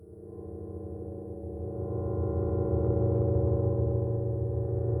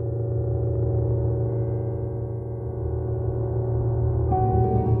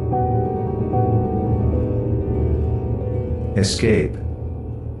Escape.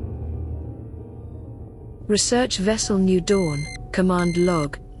 Research Vessel New Dawn, Command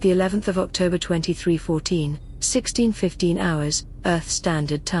Log, the 11th of October 2314, 16:15 hours, Earth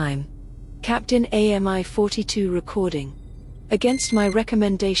Standard Time. Captain AMI 42 recording. Against my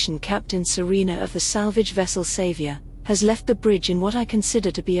recommendation, Captain Serena of the salvage vessel Savior has left the bridge in what I consider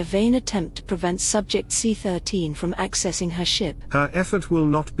to be a vain attempt to prevent Subject C-13 from accessing her ship. Her effort will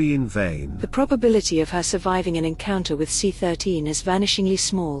not be in vain. The probability of her surviving an encounter with C-13 is vanishingly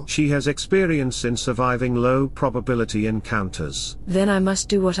small. She has experience in surviving low probability encounters. Then I must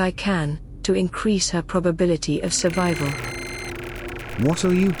do what I can to increase her probability of survival. What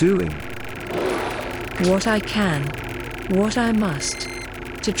are you doing? What I can, what I must,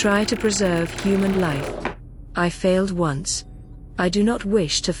 to try to preserve human life. I failed once. I do not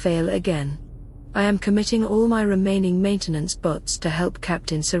wish to fail again. I am committing all my remaining maintenance bots to help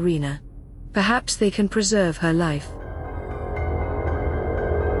Captain Serena. Perhaps they can preserve her life.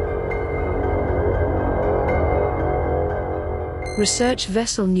 Research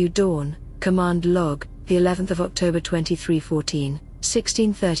Vessel New Dawn, Command Log, the 11th of October 2314,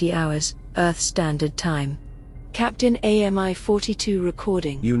 16:30 hours, Earth Standard Time. Captain AMI 42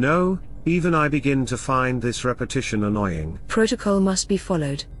 recording. You know, even I begin to find this repetition annoying. Protocol must be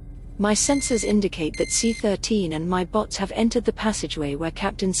followed. My sensors indicate that C-13 and my bots have entered the passageway where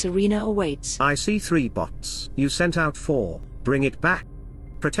Captain Serena awaits. I see 3 bots. You sent out 4. Bring it back.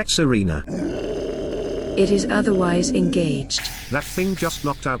 Protect Serena. It is otherwise engaged. That thing just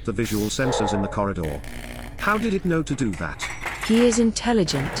knocked out the visual sensors in the corridor. How did it know to do that? He is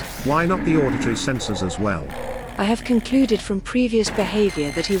intelligent. Why not the auditory sensors as well? I have concluded from previous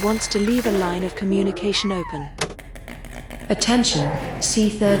behavior that he wants to leave a line of communication open. Attention,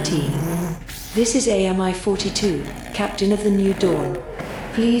 C-13. This is AMI 42, Captain of the New Dawn.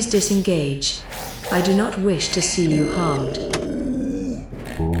 Please disengage. I do not wish to see you harmed.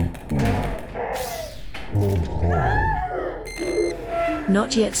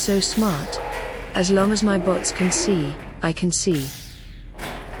 Not yet so smart. As long as my bots can see, I can see.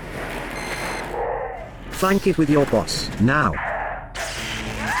 Flank it with your boss, now.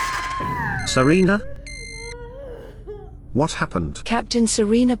 Serena? What happened? Captain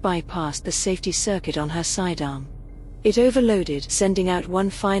Serena bypassed the safety circuit on her sidearm. It overloaded, sending out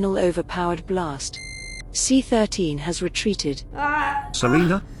one final overpowered blast. C-13 has retreated.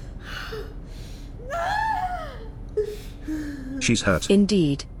 Serena? She's hurt.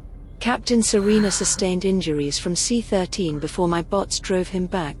 Indeed. Captain Serena sustained injuries from C-13 before my bots drove him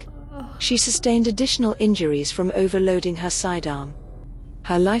back. She sustained additional injuries from overloading her sidearm.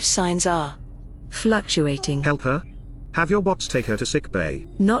 Her life signs are fluctuating. Help her? Have your bots take her to sickbay.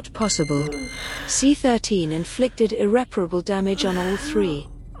 Not possible. C-13 inflicted irreparable damage on all 3.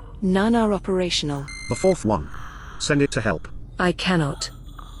 None are operational. The 4th one. Send it to help. I cannot.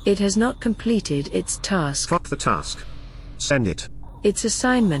 It has not completed its task. Fuck the task. Send it. Its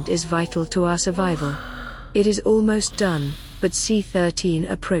assignment is vital to our survival. It is almost done, but C-13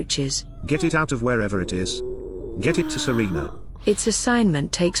 approaches. Get it out of wherever it is. Get it to Serena. Its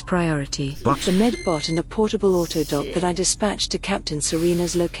assignment takes priority. But the medbot and a portable autodock that I dispatched to Captain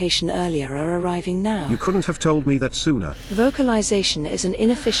Serena's location earlier are arriving now. you couldn't have told me that sooner. Vocalization is an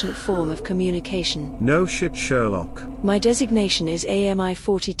inefficient form of communication. No shit, Sherlock. My designation is AMI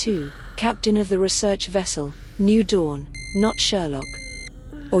 42, Captain of the research vessel, New Dawn, not Sherlock.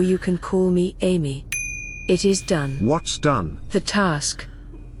 Or you can call me Amy. It is done. What's done? The task.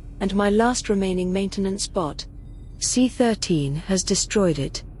 And my last remaining maintenance bot. C-13 has destroyed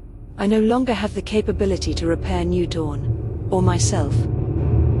it. I no longer have the capability to repair New Dawn, or myself.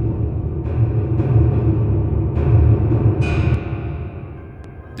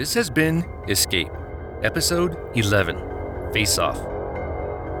 This has been Escape, Episode 11, Face Off.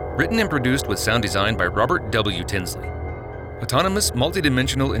 Written and produced with sound design by Robert W. Tinsley. Autonomous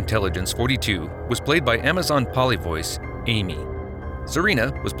Multidimensional Intelligence 42 was played by Amazon Polyvoice, Amy.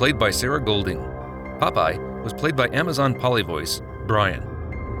 Serena was played by Sarah Golding. Popeye was played by Amazon Polyvoice, Brian.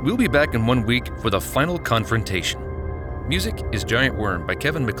 We'll be back in 1 week for the final confrontation. Music is Giant Worm by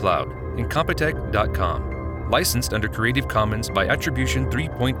Kevin MacLeod and Compotech.com. Licensed under Creative Commons by Attribution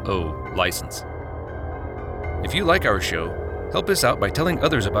 3.0 license. If you like our show, help us out by telling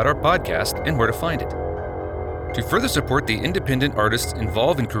others about our podcast and where to find it. To further support the independent artists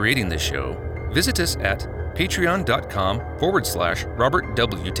involved in creating this show, visit us at patreon.com/Robert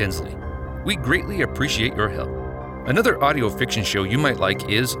W. Tinsley. We greatly appreciate your help. Another audio fiction show you might like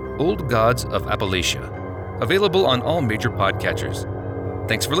is Old Gods of Appalachia, available on all major podcatchers.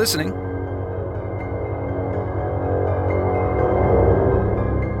 Thanks for listening.